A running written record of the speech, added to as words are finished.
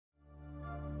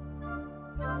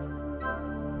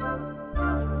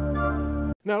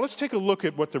Now let's take a look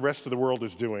at what the rest of the world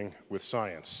is doing with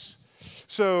science.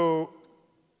 So,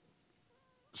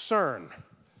 CERN.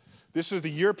 This is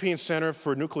the European Center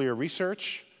for Nuclear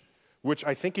Research, which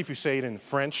I think if you say it in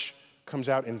French, comes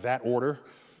out in that order,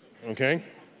 okay?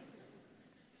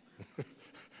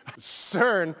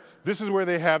 CERN, this is where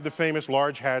they have the famous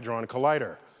Large Hadron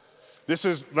Collider. This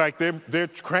is like,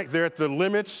 they're at the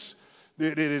limits.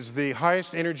 It is the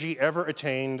highest energy ever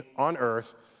attained on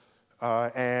Earth.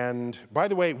 And by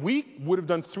the way, we would have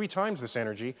done 3 times this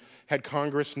energy had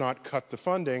Congress not cut the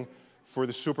funding for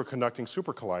the superconducting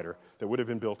supercollider that would have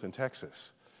been built in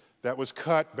Texas. That was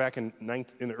cut back in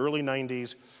the early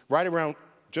 90s, right around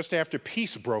just after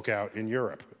peace broke out in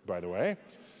Europe, by the way.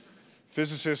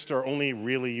 Physicists are only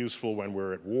really useful when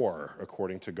we're at war,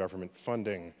 according to government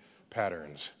funding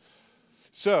patterns.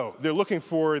 So they're looking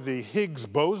for the Higgs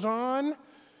boson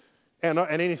and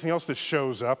anything else that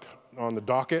shows up on the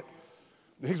docket.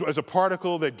 The Higgs is a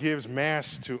particle that gives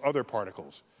mass to other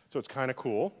particles. So it's kind of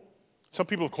cool. Some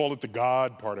people have called it the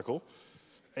God particle,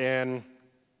 and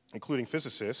including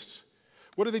physicists.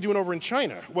 What are they doing over in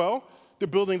China? Well, they're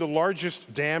building the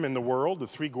largest dam in the world, the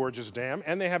Three Gorges Dam,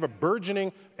 and they have a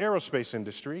burgeoning aerospace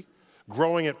industry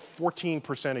growing at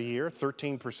 14% a year,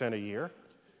 13% a year.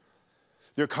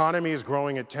 Their economy is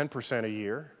growing at 10% a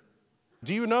year.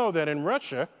 Do you know that in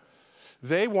Russia,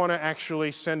 they want to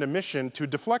actually send a mission to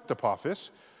deflect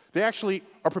Apophis? They actually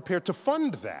are prepared to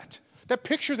fund that. That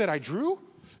picture that I drew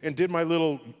and did my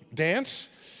little dance,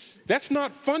 that's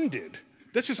not funded.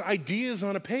 That's just ideas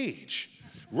on a page.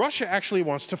 Russia actually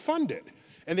wants to fund it.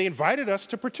 And they invited us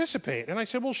to participate. And I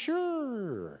said, well,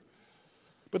 sure.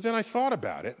 But then I thought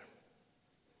about it.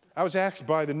 I was asked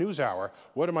by the NewsHour,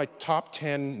 what are my top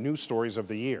 10 news stories of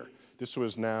the year? This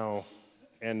was now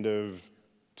end of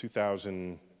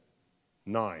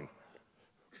 2009.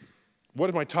 What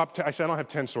are my top 10? I said, I don't have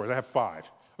 10 stories, I have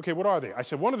 5. Okay, what are they? I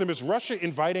said, one of them is Russia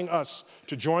inviting us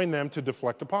to join them to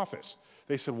deflect Apophis.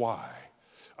 They said, why?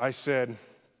 I said,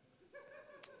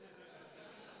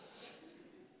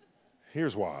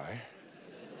 here's why.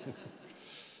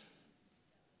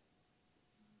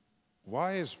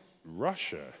 Why is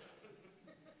Russia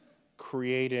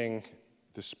creating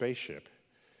the spaceship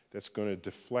that's going to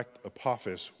deflect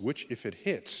Apophis, which, if it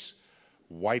hits,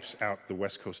 wipes out the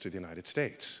west coast of the United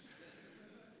States?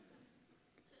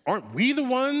 Aren't we the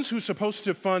ones who's supposed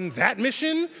to fund that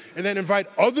mission and then invite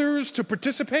others to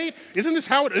participate? Isn't this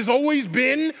how it has always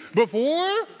been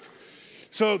before?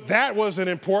 So that was an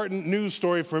important news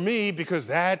story for me because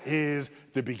that is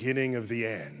the beginning of the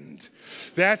end.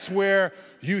 That's where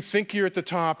you think you're at the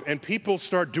top and people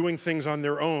start doing things on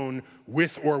their own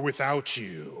with or without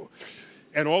you.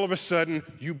 And all of a sudden,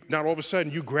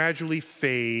 you gradually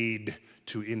fade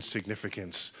to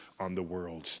insignificance on the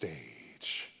world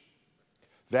stage.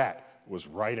 That was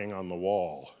writing on the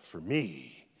wall for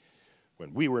me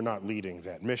when we were not leading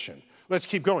that mission. Let's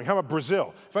keep going. How about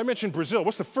Brazil? If I mention Brazil,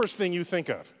 what's the first thing you think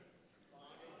of?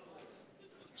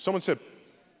 Someone said,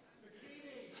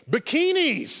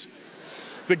 bikinis.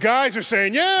 The guys are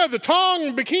saying, yeah, the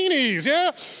tongue bikinis,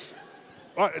 yeah.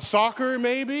 Soccer,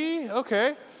 maybe?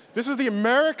 Okay. This is the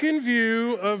American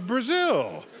view of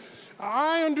Brazil.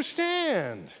 I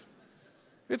understand.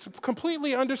 It's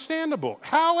completely understandable.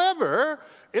 However,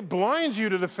 it blinds you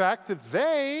to the fact that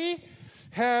they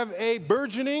have a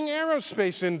burgeoning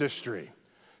aerospace industry.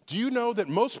 Do you know that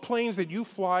most planes that you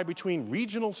fly between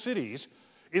regional cities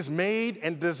is made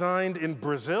and designed in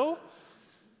Brazil?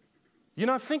 You're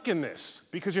not thinking this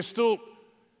because you're still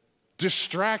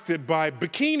distracted by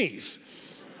bikinis.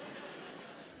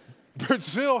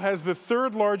 Brazil has the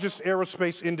 3rd largest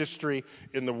aerospace industry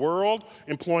in the world,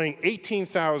 employing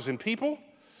 18,000 people.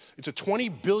 It's a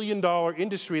 $20 billion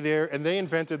industry there, and they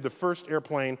invented the first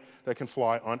airplane that can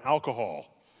fly on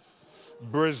alcohol.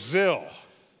 Brazil.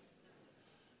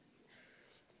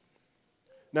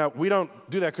 Now, we don't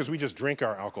do that because we just drink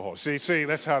our alcohol. See,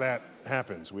 that's how that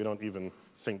happens. We don't even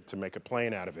think to make a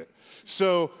plane out of it.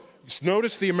 So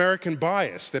notice the American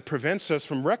bias that prevents us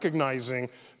from recognizing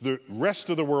the rest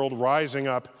of the world rising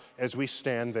up as we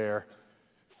stand there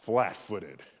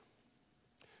flat-footed.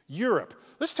 Europe.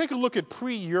 Let's take a look at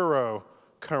pre-Euro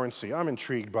currency. I'm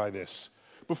intrigued by this.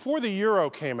 Before the Euro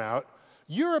came out,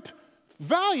 Europe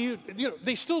valued,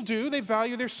 they still do, they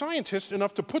value their scientists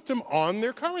enough to put them on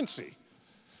their currency.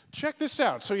 Check this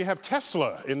out. So you have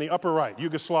Tesla in the upper right,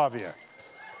 Yugoslavia.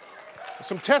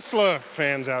 Some Tesla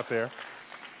fans out there.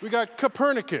 We got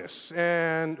Copernicus,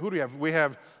 and who do we have? We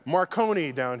have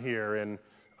Marconi down here,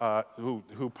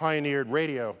 who pioneered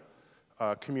radio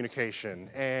communication,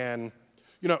 and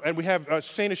You know, and we have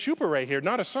Saint Ashupa right here,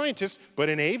 not a scientist, but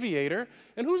an aviator.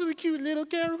 And who's the cute little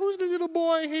character? Who's the little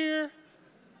boy here?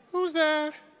 Who's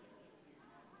that?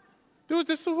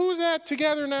 Who's that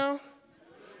together now?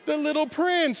 The Little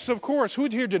Prince, of course. Who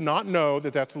here did not know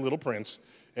that that's the Little Prince?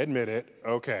 Admit it.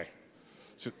 Okay.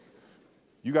 So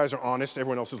you guys are honest.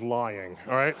 Everyone else is lying,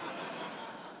 all right?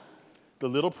 The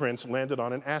Little Prince landed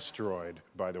on an asteroid,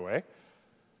 by the way.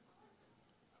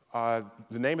 The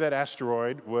name of that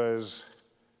asteroid was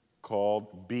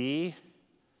called B.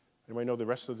 Anybody know the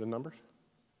rest of the numbers?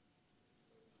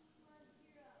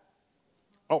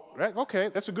 Oh, okay,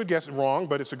 that's a good guess. Wrong,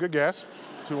 but it's a good guess.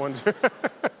 210.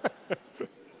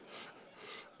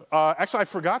 Actually, I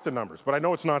forgot the numbers, but I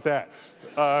know it's not that.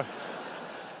 I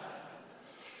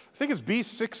think it's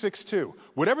B662.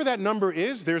 Whatever that number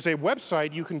is, there's a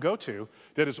website you can go to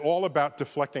that is all about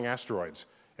deflecting asteroids.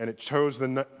 And it chose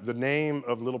the name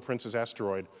of Little Prince's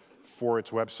asteroid for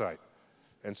its website.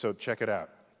 And so check it out.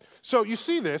 So you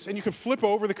see this, and you can flip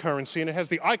over the currency, and it has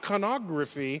the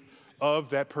iconography of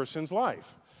that person's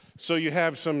life. So you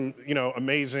have some, you know,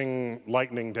 amazing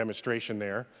lightning demonstration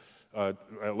there,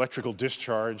 electrical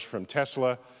discharge from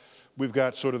Tesla. We've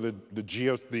got sort of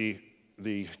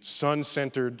the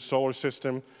sun-centered solar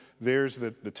system. There's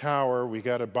the tower. We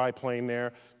got a biplane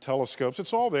there, telescopes.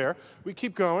 It's all there. We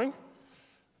keep going.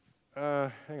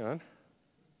 Hang on.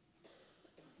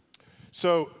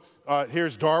 So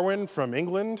here's Darwin from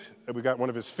England. We got one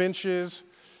of his finches.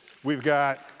 We've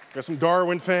got some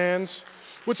Darwin fans.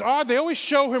 What's odd, they always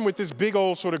show him with this big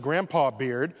old sort of grandpa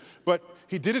beard, but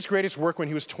he did his greatest work when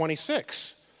he was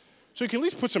 26. So you can at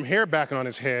least put some hair back on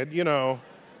his head, you know.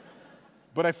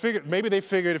 But I figured, maybe they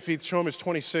figured if he'd show him his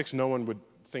 26, no one would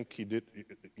think he did,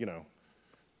 you know.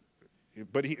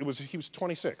 But he was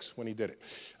 26 when he did it.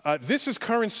 This is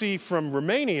currency from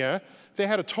Romania. They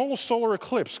had a total solar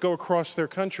eclipse go across their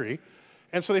country,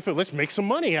 and so they thought, let's make some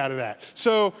money out of that.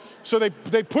 So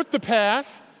they put the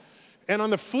path, and on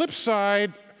the flip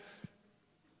side,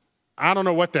 I don't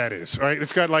know what that is, right?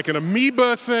 It's got like an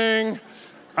amoeba thing.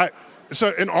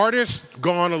 So an artist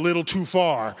gone a little too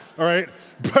far, all right?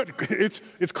 But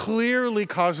it's clearly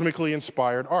cosmically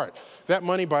inspired art. That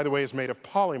money, by the way, is made of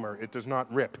polymer. It does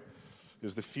not rip.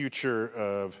 Is the future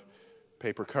of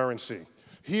paper currency.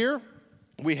 Here,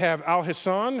 we have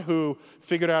Al-Hassan, who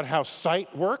figured out how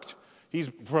sight worked. He's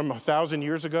from 1,000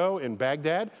 years ago in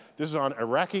Baghdad. This is on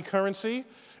Iraqi currency.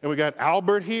 And we got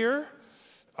Albert here.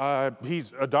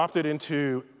 He's adopted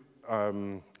into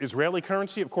Israeli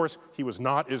currency. Of course, he was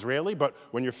not Israeli, but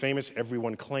when you're famous,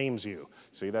 everyone claims you.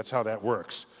 See, that's how that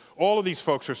works. All of these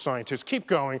folks are scientists. Keep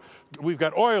going. We've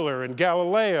got Euler and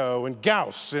Galileo and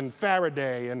Gauss and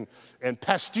Faraday and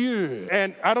Pasteur.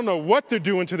 And I don't know what they're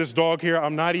doing to this dog here.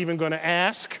 I'm not even going to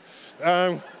ask.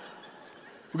 We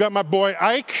got my boy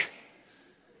Ike.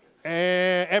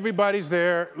 And everybody's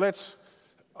there.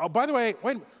 Oh, by the way,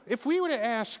 if we were to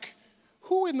ask,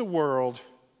 who in the world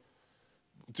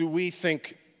do we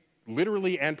think,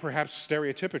 literally and perhaps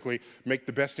stereotypically, make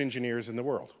the best engineers in the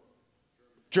world?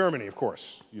 Germany, of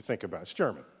course, you think about it. It's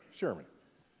German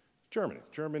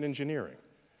engineering.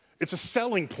 It's a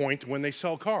selling point when they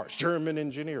sell cars, German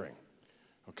engineering,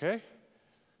 okay?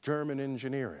 German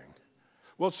engineering.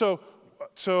 Well, so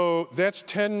that's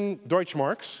 10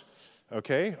 Deutschmarks,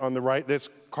 okay? On the right, that's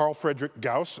Carl Friedrich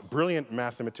Gauss, brilliant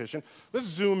mathematician. Let's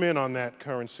zoom in on that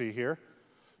currency here.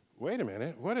 Wait a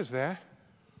minute, what is that?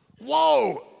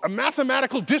 Whoa, a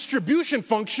mathematical distribution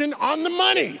function on the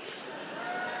money.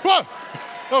 Whoa.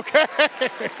 Okay,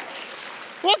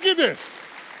 look at this.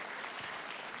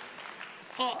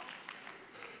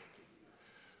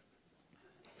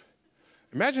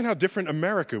 Imagine how different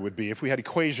America would be if we had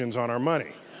equations on our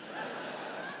money.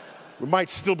 We might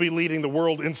still be leading the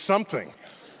world in something.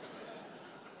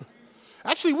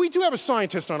 Actually, we do have a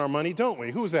scientist on our money, don't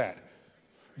we? Who's that?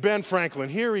 Ben Franklin,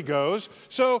 here he goes.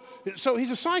 So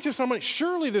he's a scientist on money.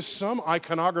 Surely there's some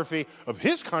iconography of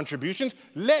his contributions.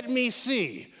 Let me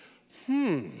see.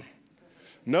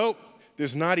 Nope,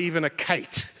 there's not even a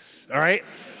kite, all right?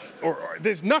 Or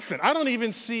there's nothing. I don't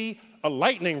even see a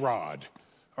lightning rod,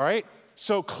 all right?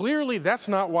 So clearly that's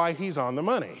not why he's on the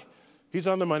money. He's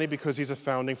on the money because he's a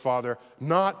founding father,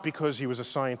 not because he was a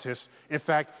scientist. In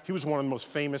fact, he was one of the most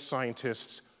famous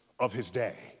scientists of his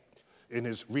day in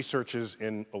his researches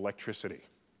in electricity.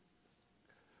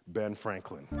 Ben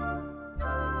Franklin.